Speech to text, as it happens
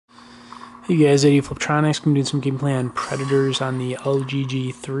Hey guys, Eddie Fliptronics. I'm doing some gameplay on Predators on the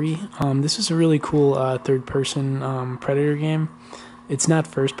LGG3. This is a really cool third-person Predator game. It's not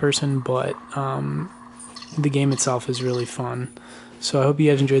first-person, but the game itself is really fun. So I hope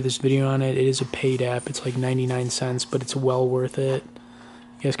you guys enjoyed this video on it. It is a paid app. It's like 99 cents, but it's well worth it.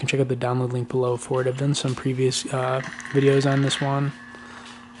 You guys can check out the download link below for it. I've done some previous videos on this one,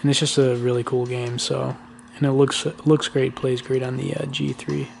 and it's just a really cool game. So, and it looks great, plays great on the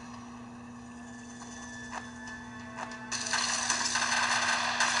G3.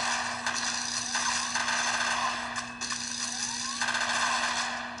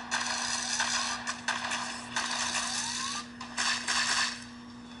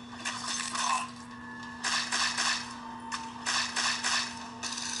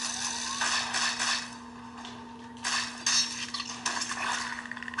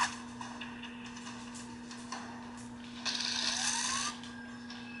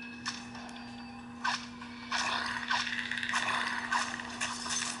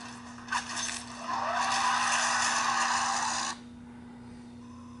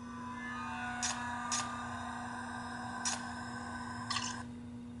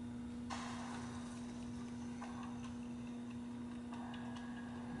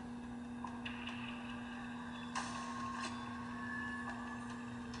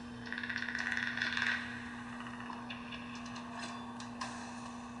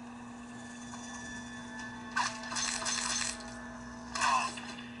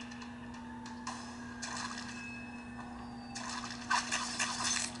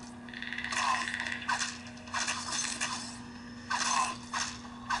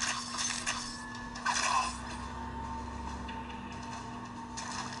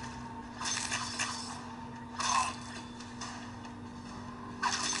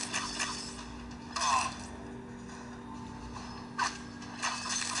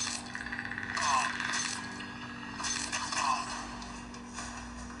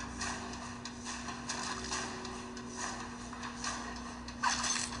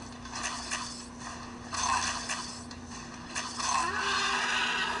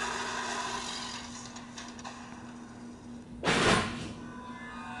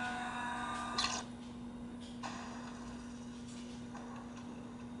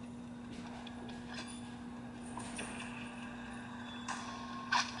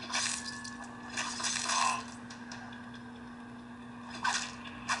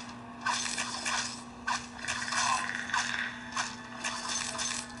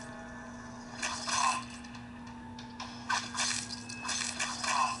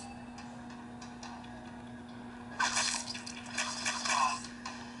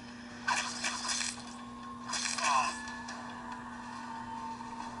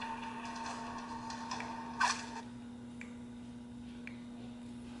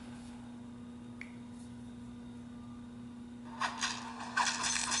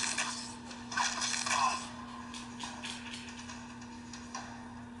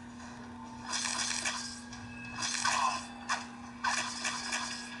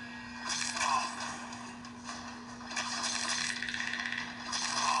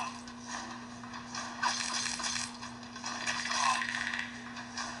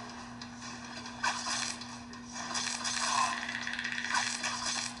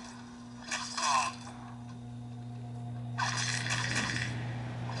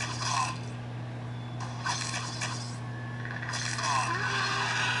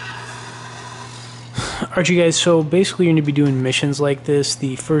 Alright you guys, so basically you're going to be doing missions like this.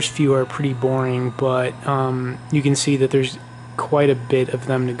 The first few are pretty boring, but you can see that there's quite a bit of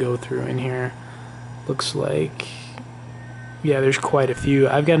them to go through in here. Looks like, yeah, there's quite a few.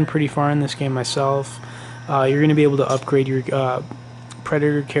 I've gotten pretty far in this game myself. You're going to be able to upgrade your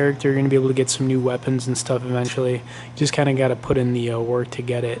Predator character. You're going to be able to get some new weapons and stuff eventually. You just kind of got to put in the work to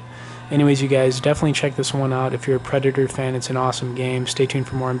get it. Anyways, you guys, definitely check this one out. If you're a Predator fan, it's an awesome game. Stay tuned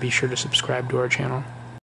for more and be sure to subscribe to our channel.